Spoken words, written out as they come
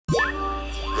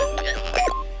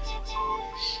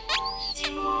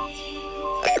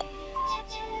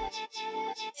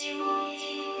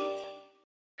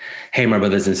Hey, my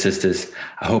brothers and sisters.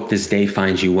 I hope this day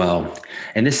finds you well.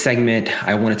 In this segment,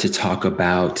 I wanted to talk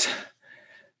about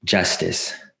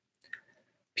justice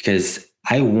because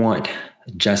I want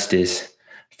justice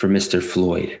for Mr.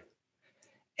 Floyd.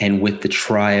 And with the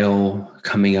trial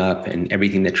coming up and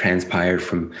everything that transpired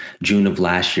from June of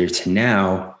last year to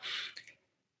now,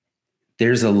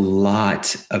 there's a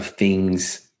lot of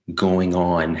things going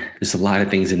on. There's a lot of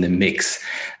things in the mix,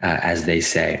 as they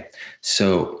say.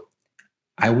 So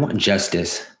I want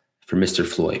justice for Mr.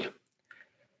 Floyd.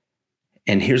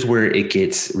 And here's where it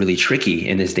gets really tricky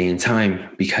in this day and time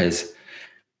because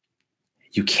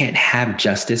you can't have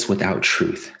justice without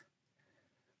truth.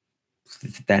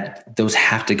 That those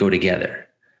have to go together.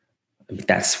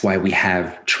 That's why we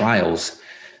have trials,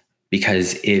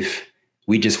 because if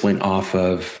we just went off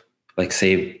of, like,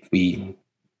 say we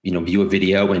view a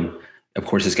video, and of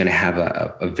course it's going to have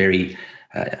a very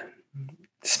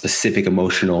specific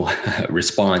emotional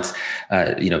response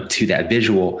to that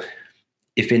visual.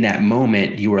 If in that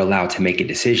moment you were allowed to make a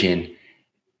decision,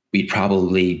 we'd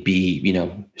probably be,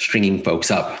 stringing folks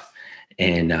up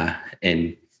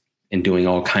and doing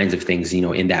all kinds of things,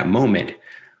 in that moment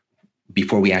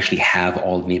before we actually have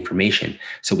all of the information.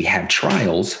 So we have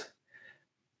trials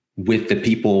with the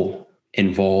people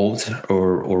involved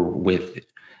or with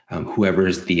whoever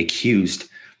is the accused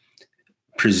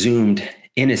presumed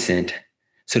innocent,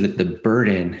 so that the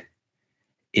burden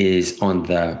is on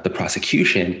the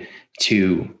prosecution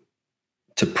to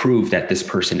prove that this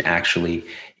person actually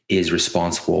is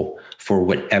responsible for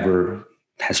whatever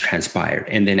has transpired,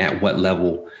 and then at what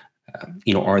level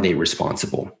are they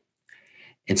responsible.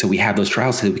 And so we have those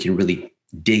trials so that we can really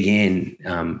dig in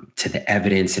to the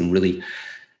evidence and really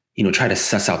try to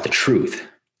suss out the truth.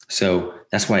 So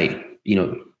that's why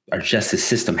our justice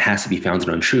system has to be founded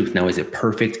on truth. Now, is it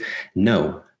perfect?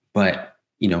 No, but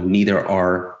neither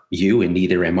are you and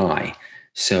neither am I.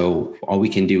 So all we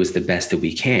can do is the best that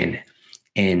we can.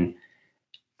 And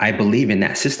I believe in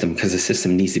that system because the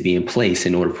system needs to be in place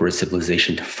in order for a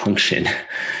civilization to function.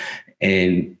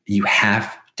 And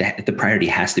the priority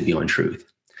has to be on truth.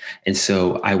 And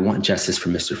so I want justice for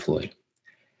Mr. Floyd.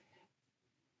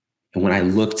 And when I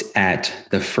looked at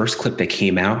the first clip that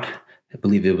came out, I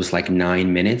believe it was like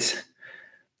 9 minutes,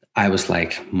 I was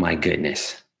like, my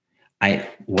goodness.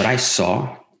 What I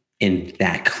saw in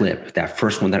that clip, that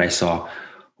first one that I saw,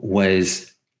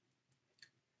 was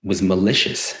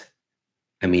malicious.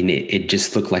 I mean, it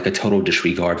just looked like a total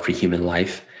disregard for human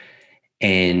life.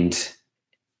 And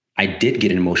I did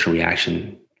get an emotional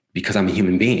reaction because I'm a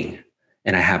human being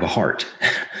and I have a heart,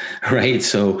 right?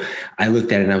 So I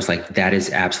looked at it and I was like, that is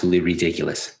absolutely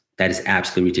ridiculous. That is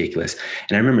absolutely ridiculous.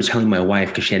 And I remember telling my wife,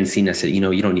 because she hadn't seen it, I said,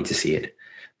 you don't need to see it.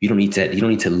 You don't need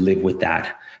to live with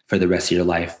that for the rest of your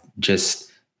life.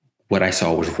 Just what I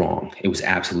saw was wrong. It was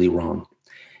absolutely wrong.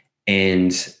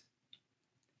 And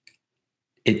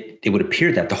it would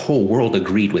appear that the whole world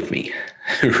agreed with me,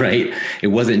 right? It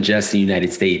wasn't just the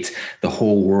United States. The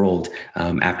whole world,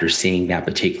 after seeing that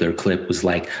particular clip, was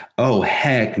like, oh,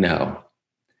 heck no.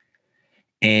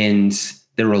 And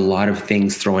there were a lot of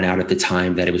things thrown out at the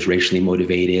time that it was racially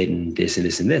motivated and this and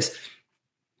this and this.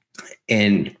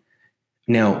 And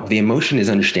now the emotion is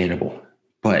understandable,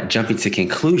 but jumping to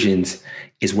conclusions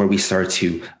is where we start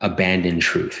to abandon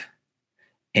truth.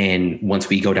 And once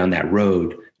we go down that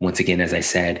road, once again, as I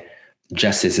said,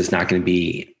 justice is not going to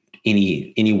be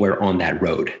anywhere on that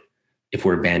road if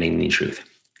we're abandoning truth.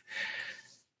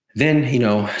 Then,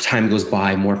 time goes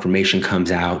by, more information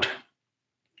comes out,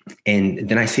 and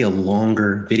then I see a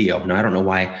longer video. Now, I don't know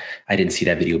why I didn't see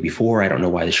that video before. I don't know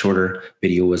why the shorter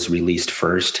video was released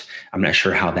first. I'm not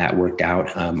sure how that worked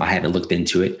out. I hadn't looked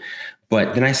into it.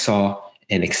 But then I saw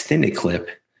an extended clip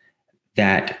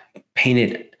that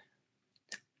painted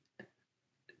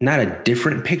not a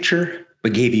different picture,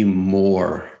 but gave you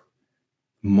more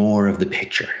of the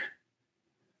picture,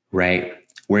 right?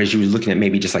 Whereas you were looking at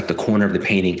maybe just like the corner of the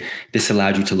painting, this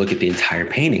allowed you to look at the entire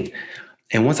painting.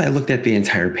 And once I looked at the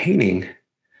entire painting,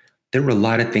 there were a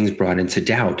lot of things brought into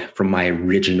doubt from my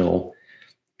original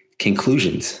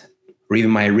conclusions, or even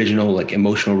my original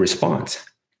emotional response.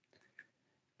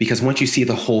 Because once you see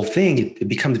the whole thing, it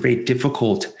becomes very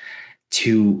difficult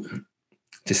to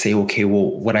say, okay,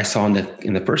 well, what I saw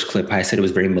in the first clip, I said it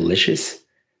was very malicious.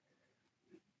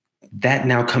 That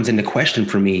now comes into question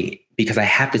for me because I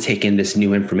have to take in this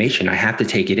new information. I have to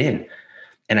take it in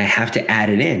and I have to add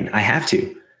it in. I have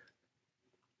to,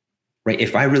 right?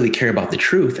 If I really care about the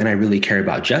truth and I really care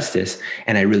about justice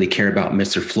and I really care about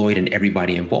Mr. Floyd and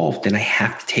everybody involved, then I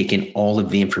have to take in all of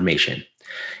the information.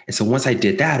 And so once I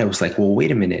did that, I was like, well,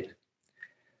 wait a minute.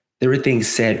 There were things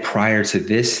said prior to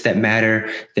this that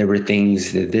matter. There were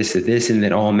things that this, and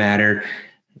that all matter.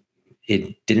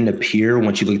 It didn't appear,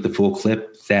 once you look at the full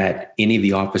clip, that any of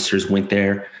the officers went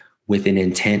there with an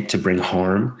intent to bring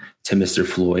harm to Mr.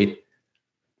 Floyd.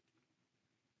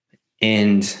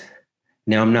 And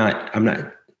now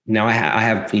now I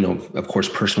have, of course,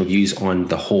 personal views on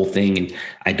the whole thing. And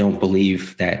I don't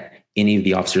believe that any of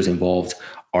the officers involved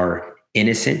are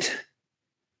innocent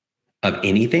of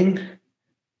anything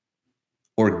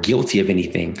or guilty of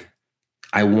anything.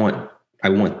 I want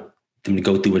them to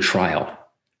go through a trial.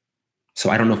 So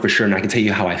I don't know for sure, and I can tell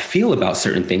you how I feel about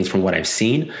certain things from what I've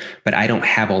seen, but I don't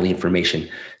have all the information.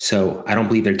 So I don't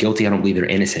believe they're guilty. I don't believe they're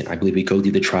innocent. I believe we go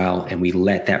through the trial and we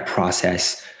let that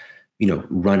process,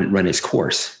 run its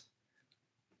course.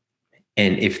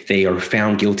 And if they are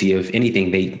found guilty of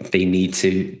anything, they need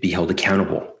to be held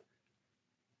accountable.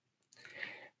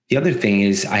 The other thing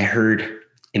is, I heard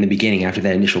in the beginning, after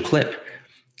that initial clip,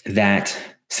 that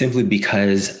simply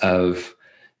because of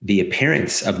the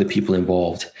appearance of the people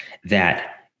involved,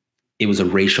 that it was a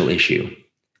racial issue.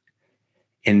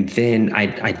 And then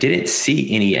I didn't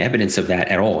see any evidence of that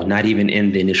at all. Not even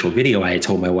in the initial video. I had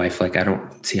told my wife, I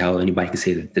don't see how anybody can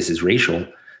say that this is racial.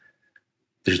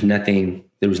 There's nothing,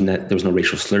 there was no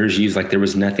racial slurs used. There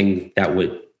was nothing that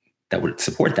would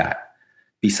support that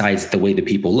besides the way the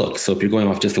people look. So if you're going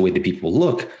off just the way the people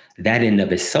look, that in and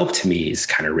of itself to me is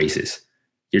kind of racist.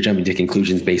 You're jumping to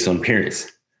conclusions based on appearance.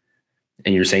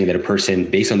 And you're saying that a person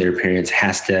based on their appearance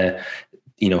has to,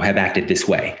 have acted this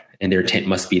way and their intent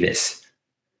must be this.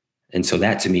 And so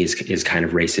that to me is kind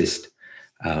of racist.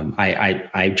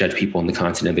 I judge people on the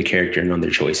content of the character and on their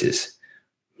choices,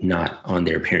 not on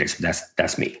their appearance.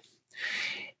 That's me.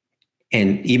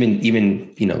 And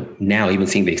even now, even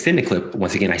seeing the extended clip,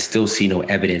 once again, I still see no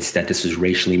evidence that this was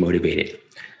racially motivated.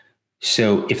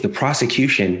 So if the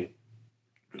prosecution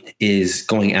is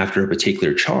going after a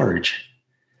particular charge,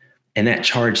 and that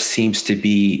charge seems to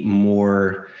be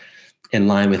more in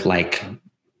line with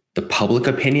the public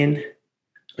opinion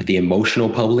or the emotional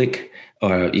public,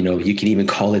 or, you can even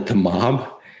call it the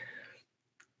mob,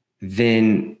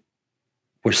 then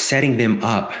we're setting them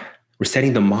up. We're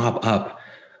setting the mob up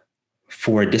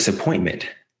for a disappointment,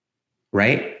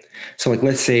 right? So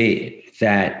let's say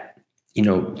that,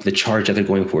 the charge that they're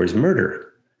going for is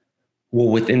murder. Well,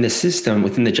 within the system,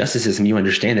 within the justice system, you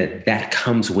understand that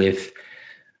comes with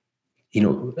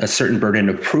a certain burden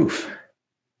of proof,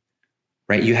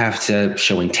 right? You have to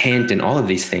show intent and all of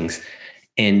these things.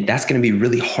 And that's going to be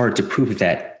really hard to prove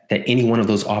that any one of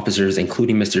those officers,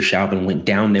 including Mr. Chauvin, went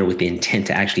down there with the intent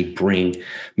to actually bring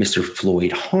Mr.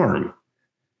 Floyd harm.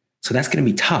 So that's going to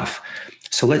be tough.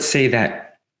 So let's say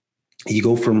that you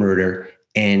go for murder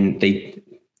and they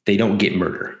don't get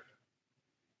murder.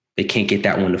 They can't get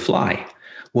that one to fly.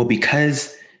 Well,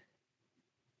 because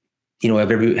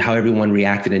of how everyone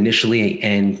reacted initially,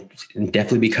 and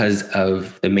definitely because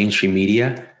of the mainstream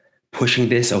media pushing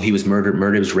this. Oh, he was murdered.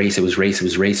 Murder was race. It was race. It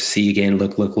was race. See again.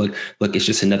 Look. It's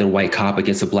just another white cop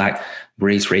against a black.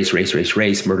 Race.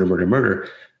 Murder.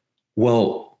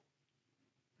 Well,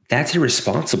 that's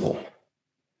irresponsible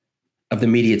of the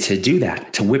media to do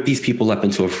that, to whip these people up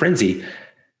into a frenzy,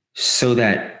 so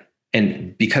that,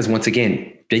 and because once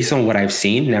again, based on what I've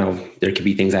seen, now there could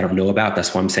be things I don't know about.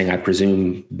 That's why I'm saying I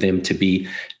presume them to be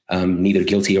neither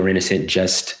guilty or innocent,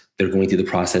 just they're going through the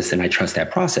process and I trust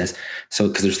that process. So,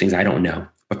 because there's things I don't know.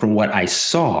 But from what I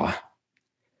saw,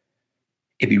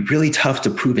 it'd be really tough to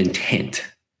prove intent,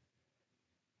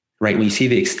 right? When you see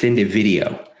the extended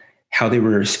video, how they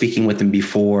were speaking with him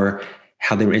before,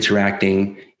 how they were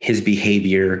interacting, his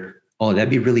behavior, that'd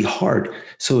be really hard.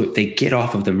 So if they get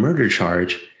off of the murder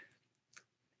charge,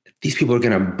 these people are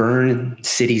going to burn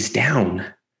cities down.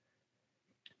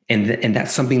 And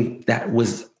that's something that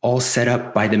was all set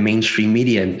up by the mainstream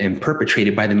media and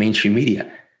perpetrated by the mainstream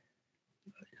media.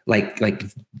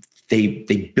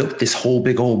 They built this whole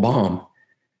big old bomb.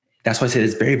 That's why I said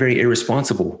it's very, very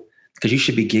irresponsible, because you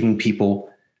should be giving people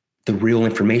the real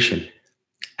information.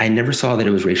 I never saw that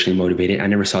it was racially motivated. I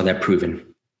never saw that proven.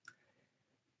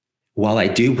 While I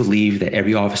do believe that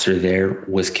every officer there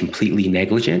was completely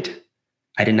negligent,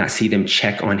 I did not see them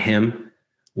check on him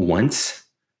once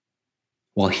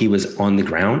while he was on the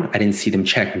ground. I didn't see them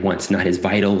check once, not his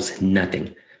vitals,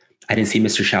 nothing. I didn't see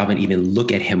Mr. Chauvin even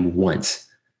look at him once.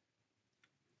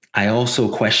 I also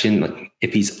question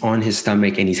if he's on his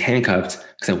stomach and he's handcuffed,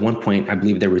 because at one point, I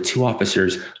believe there were 2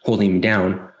 officers holding him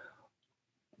down.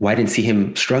 Why didn't see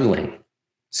him struggling?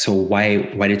 So why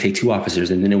did it take 2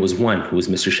 officers? And then it was one, who was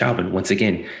Mr. Chauvin. Once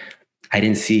again, I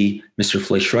didn't see Mr.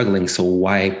 Floyd struggling. So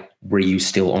why were you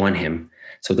still on him?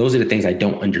 So those are the things I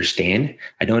don't understand.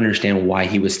 I don't understand why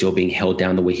he was still being held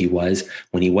down the way he was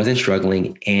when he wasn't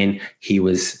struggling and he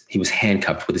was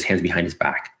handcuffed with his hands behind his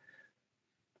back.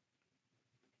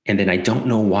 And then I don't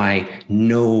know why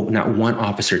not one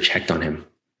officer checked on him.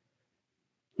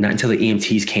 Not until the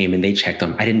EMTs came and they checked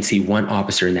him. I didn't see one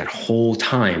officer in that whole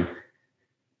time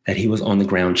that he was on the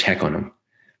ground check on him.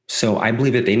 So I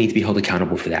believe that they need to be held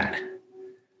accountable for that.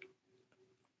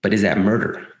 But is that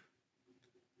murder?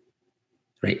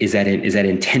 Right? Is that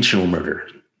intentional murder?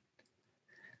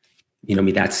 You know, I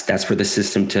mean, that's for the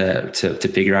system to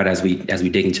figure out as we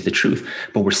dig into the truth.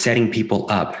 But we're setting people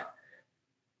up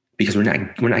because we're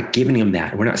not giving them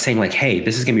that. We're not saying like, hey,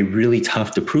 this is going to be really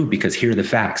tough to prove because here are the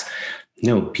facts.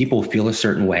 No, people feel a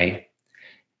certain way,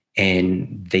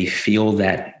 and they feel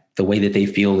that the way that they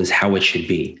feel is how it should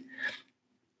be.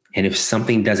 And if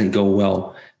something doesn't go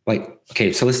well, like,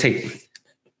 okay, so let's take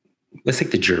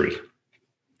the jury.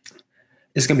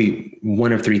 It's going to be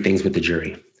one of three things with the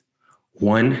jury.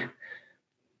 One,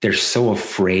 they're so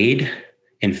afraid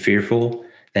and fearful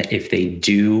that if they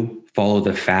do follow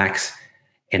the facts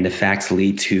and the facts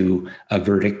lead to a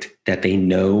verdict that they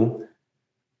know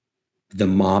the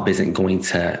mob isn't going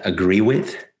to agree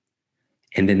with,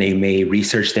 and then they may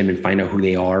research them and find out who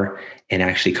they are and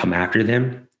actually come after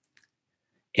them.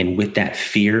 And with that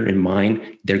fear in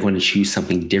mind, they're going to choose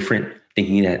something different,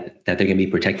 thinking that they're going to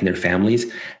be protecting their families.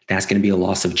 That's going to be a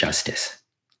loss of justice.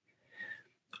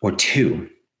 Or two,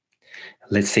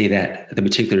 let's say that the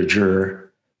particular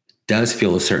juror does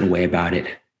feel a certain way about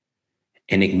it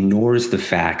and ignores the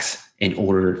facts in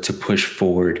order to push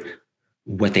forward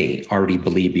what they already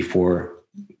believed before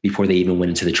they even went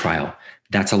into the trial.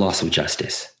 That's a loss of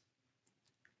justice.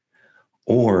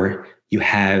 Or you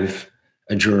have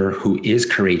a juror who is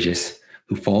courageous,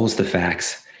 who follows the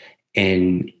facts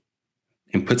and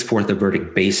puts forth a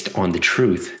verdict based on the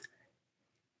truth.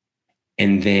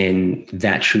 And then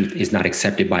that truth is not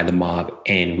accepted by the mob,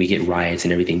 and we get riots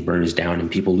and everything burns down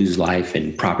and people lose life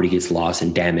and property gets lost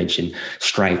and damaged and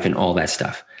strife and all that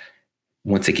stuff.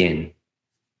 Once again,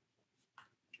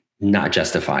 not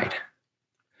justified.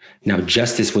 Now,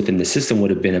 justice within the system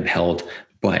would have been upheld,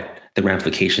 but the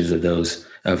ramifications of those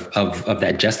of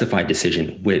that justified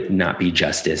decision would not be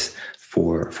justice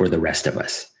for the rest of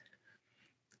us.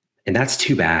 And that's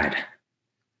too bad.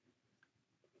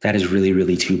 That is really,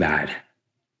 really too bad.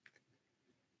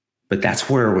 But that's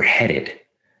where we're headed.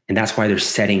 And that's why they're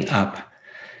setting up,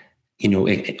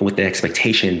 with the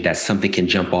expectation that something can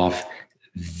jump off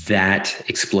that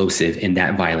explosive and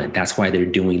that violent. That's why they're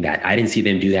doing that. I didn't see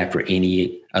them do that for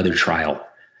any other trial.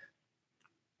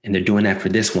 And they're doing that for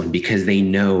this one because they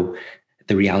know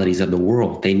the realities of the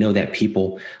world. They know that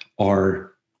people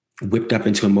are whipped up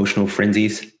into emotional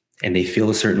frenzies and they feel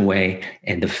a certain way,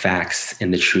 and the facts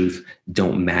and the truth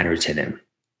don't matter to them.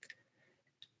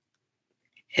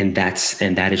 And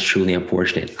that is truly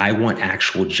unfortunate. I want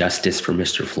actual justice for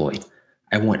Mr. Floyd.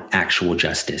 I want actual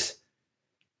justice.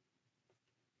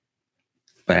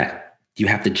 But you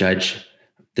have to judge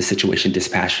the situation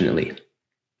dispassionately.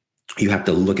 You have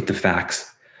to look at the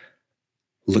facts,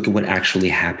 look at what actually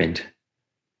happened,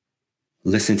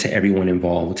 listen to everyone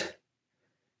involved,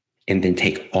 and then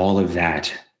take all of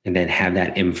that and then have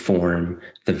that inform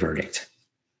the verdict.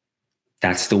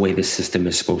 That's the way the system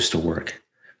is supposed to work.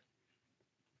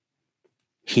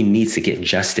 He needs to get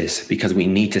justice because we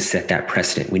need to set that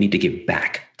precedent. We need to get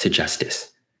back to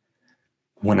justice.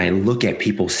 When I look at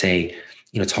people say,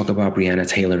 talk about Breonna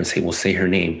Taylor and say, well, say her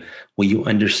name. Well, you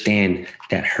understand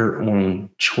that her own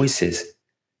choices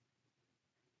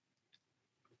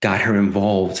got her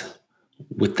involved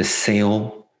with the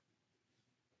sale,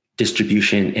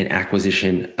 distribution, and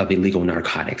acquisition of illegal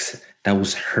narcotics. That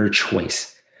was her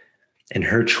choice. And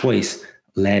her choice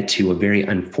led to a very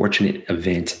unfortunate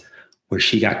event where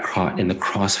she got caught in the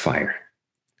crossfire.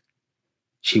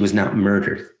 She was not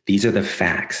murdered. These are the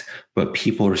facts, but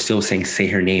people are still saying, say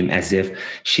her name as if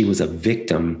she was a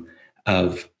victim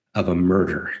of a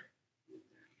murder.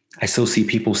 I still see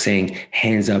people saying,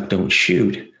 hands up, don't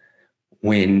shoot,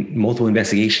 when multiple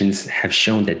investigations have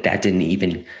shown that didn't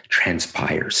even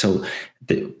transpire. So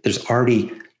there's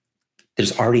already,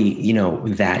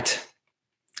 that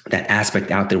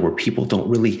aspect out there where people don't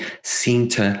really seem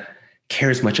to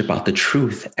care as much about the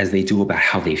truth as they do about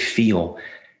how they feel.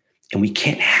 And we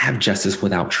can't have justice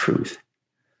without truth.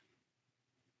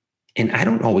 And I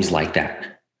don't always like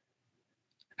that.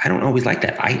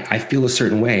 I feel a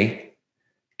certain way.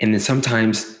 And then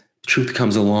sometimes truth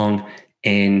comes along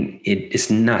and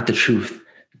it's not the truth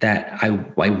that I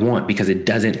want because it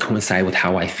doesn't coincide with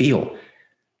how I feel.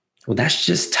 Well, that's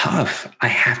just tough. I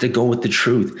have to go with the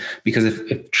truth, because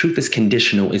if truth is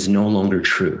conditional, it's no longer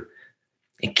true.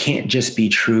 It can't just be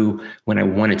true when I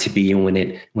want it to be, and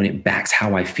when it backs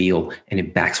how I feel and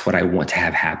it backs what I want to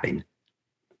have happen.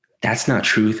 That's not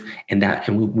truth, and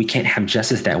we can't have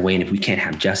justice that way. And if we can't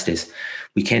have justice,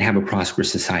 we can't have a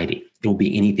prosperous society. It will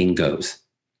be anything goes.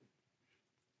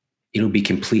 It'll be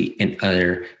complete and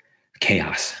utter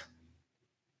chaos.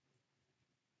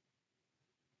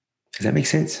 Does that make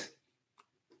sense?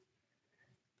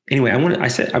 Anyway, I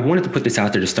wanted to put this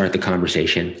out there to start the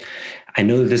conversation. I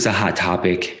know that this is a hot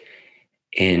topic,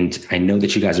 and I know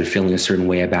that you guys are feeling a certain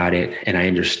way about it, and I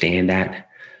understand that.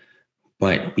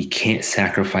 But we can't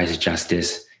sacrifice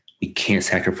justice. We can't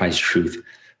sacrifice truth,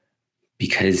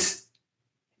 because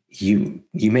you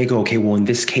may go, okay, well, in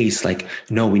this case, like,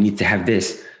 no, we need to have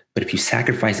this. But if you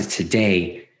sacrifice it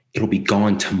today, it'll be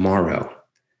gone tomorrow,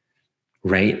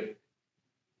 right?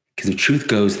 Because if truth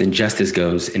goes, then justice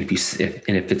goes. And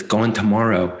if it's gone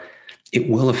tomorrow, it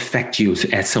will affect you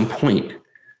at some point.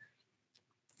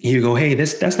 You go, hey,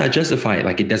 that's not justified.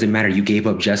 Like, it doesn't matter. You gave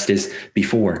up justice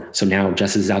before, so now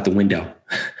justice is out the window.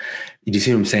 You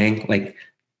see what I'm saying? Like,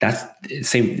 that's the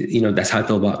same. That's how I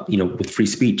feel about with free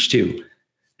speech too.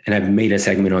 And I've made a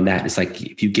segment on that. It's like,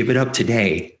 if you give it up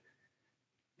today,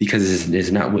 because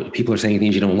it's not what people are saying,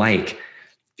 things you don't like,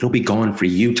 it'll be gone for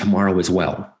you tomorrow as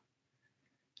well.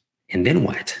 And then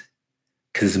what?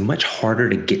 Because it's much harder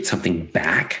to get something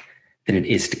back than it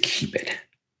is to keep it.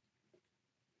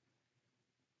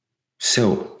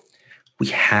 So we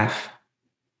have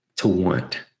to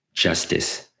want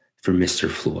justice for Mr.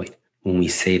 Floyd. When we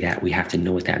say that, we have to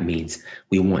know what that means.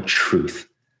 We want truth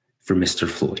for Mr.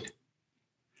 Floyd.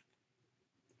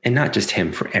 And not just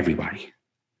him, for everybody.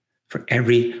 For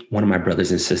every one of my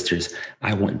brothers and sisters,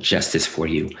 I want justice for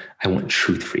you. I want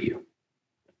truth for you.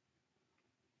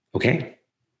 Okay?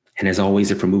 And as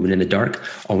always, if we're moving in the dark,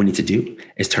 all we need to do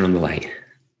is turn on the light.